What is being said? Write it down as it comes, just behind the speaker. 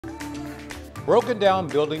Broken down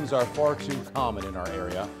buildings are far too common in our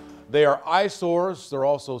area. They are eyesores, they're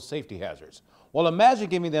also safety hazards. Well, imagine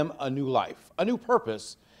giving them a new life, a new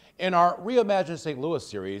purpose. In our Reimagine St. Louis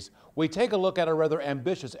series, we take a look at a rather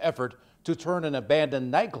ambitious effort to turn an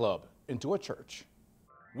abandoned nightclub into a church.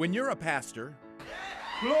 When you're a pastor,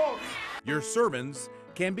 your sermons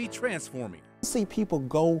can be transforming. See people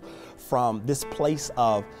go from this place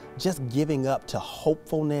of just giving up to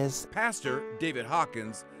hopefulness. Pastor David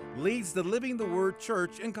Hawkins leads the Living the Word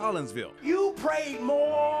Church in Collinsville. You prayed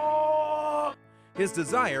more. His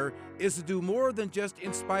desire is to do more than just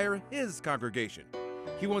inspire his congregation.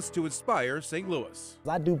 He wants to inspire St. Louis.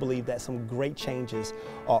 I do believe that some great changes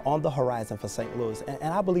are on the horizon for St. Louis, and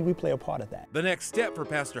I believe we play a part of that. The next step for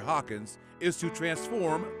Pastor Hawkins is to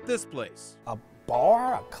transform this place. A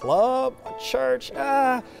bar, a club, a church,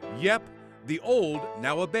 Yep, the old,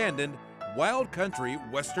 now abandoned, Wild Country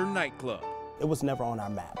Western nightclub. It was never on our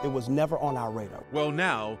map. It was never on our radar. Well,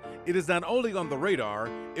 now, it is not only on the radar,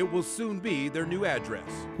 it will soon be their new address.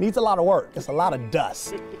 Needs a lot of work. It's a lot of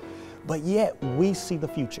dust. But yet, we see the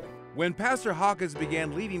future. When Pastor Hawkins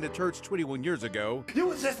began leading the church 21 years ago, You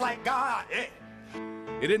was just like God. it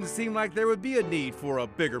didn't seem like there would be a need for a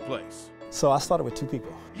bigger place. So I started with 2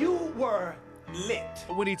 people. You were lit.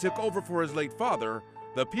 When he took over for his late father,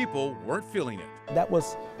 the people weren't feeling it. That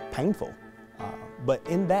was painful. But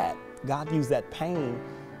in that, God used that pain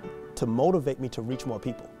to motivate me to reach more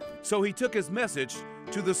people. So he took his message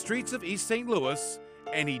to the streets of East St. Louis,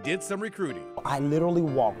 and he did some recruiting. I literally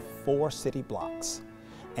walked 4 city blocks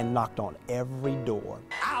and knocked on every door.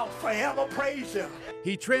 I'll forever praise you.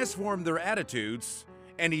 He transformed their attitudes,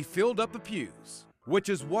 and he filled up the pews, which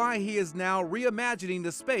is why he is now reimagining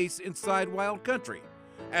the space inside Wild Country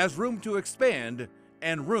as room to expand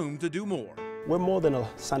and room to do more. We're more than a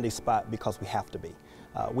Sunday spot because we have to be.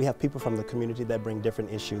 We have people from the community that bring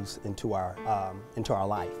different issues into our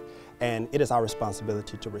life. And it is our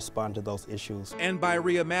responsibility to respond to those issues. And by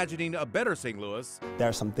reimagining a better St. Louis, there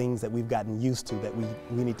are some things that we've gotten used to that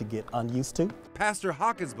we need to get unused to. Pastor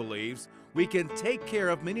Hawkins believes we can take care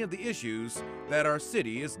of many of the issues that our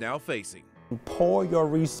city is now facing. Pour your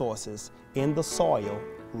resources in the soil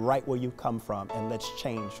right where you come from, and let's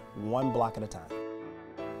change 1 block at a time.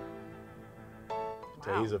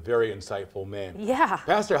 Wow. He's a very insightful man. Yeah.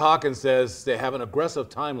 Pastor Hawkins says they have an aggressive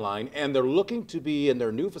timeline and they're looking to be in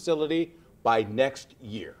their new facility by next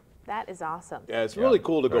year. That is awesome. Yeah, it's really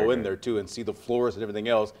cool to go in there too and see the floors and everything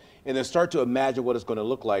else and then start to imagine what it's going to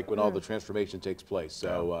look like when all the transformation takes place.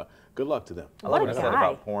 So good luck to them. I love what What you a said guy.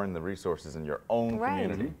 about pouring the resources in your own Right.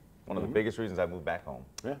 community. One of the biggest reasons I moved back home.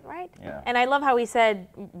 Yeah. Right? Yeah. And I love how he said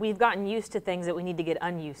we've gotten used to things that we need to get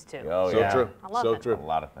unused to. Oh, So yeah. true. I love so it. true. A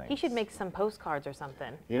lot of things. He should make some postcards or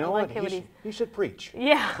something. You know I like what? it when He should preach.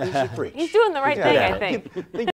 Yeah. He should preach. He's doing the right thing, I think.